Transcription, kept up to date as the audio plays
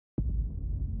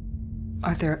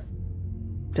Arthur,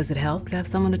 does it help to have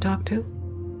someone to talk to?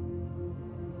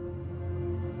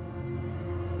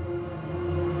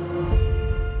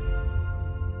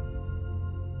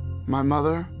 My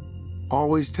mother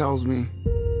always tells me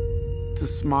to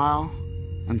smile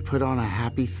and put on a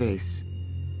happy face.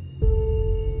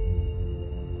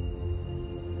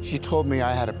 She told me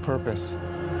I had a purpose.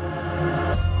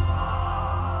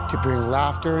 To bring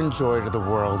laughter and joy to the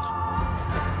world.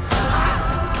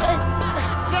 Hey,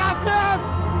 stop them!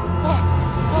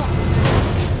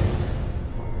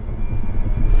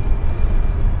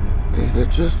 Is it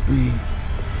just me?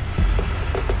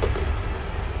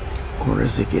 Or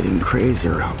is it getting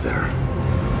crazier out there?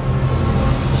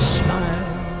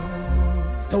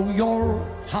 Smile, though your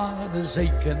heart is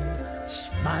aching.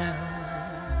 Smile,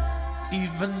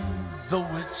 even though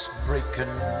it's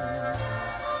breaking.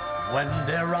 When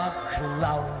there are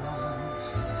clouds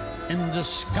in the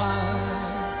sky,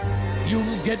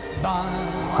 you'll get by.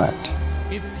 What?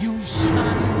 If you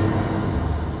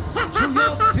smile to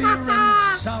your fear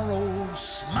and sorrow,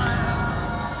 smile,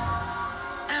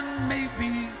 and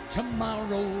maybe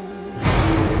tomorrow you'll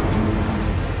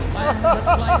find that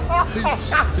life is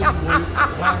still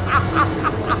worthwhile.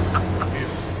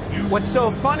 What's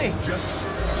so funny? Just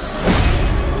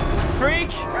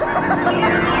freak?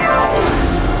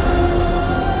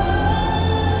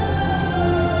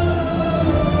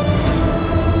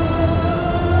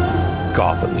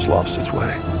 Gotham's lost its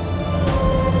way.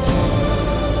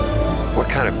 What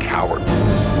kind of coward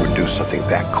would do something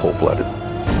that cold-blooded?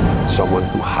 Someone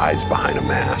who hides behind a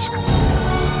mask.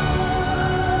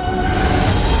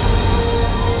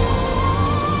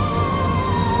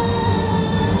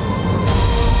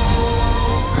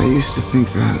 I used to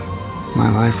think that my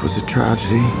life was a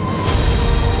tragedy.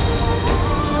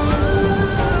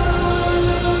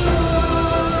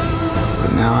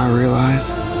 But now I realize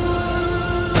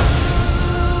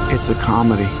it's a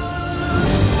comedy.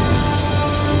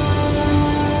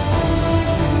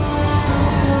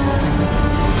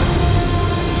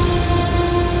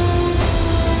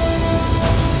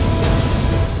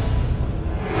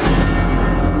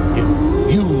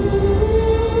 if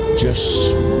you just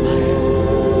smile.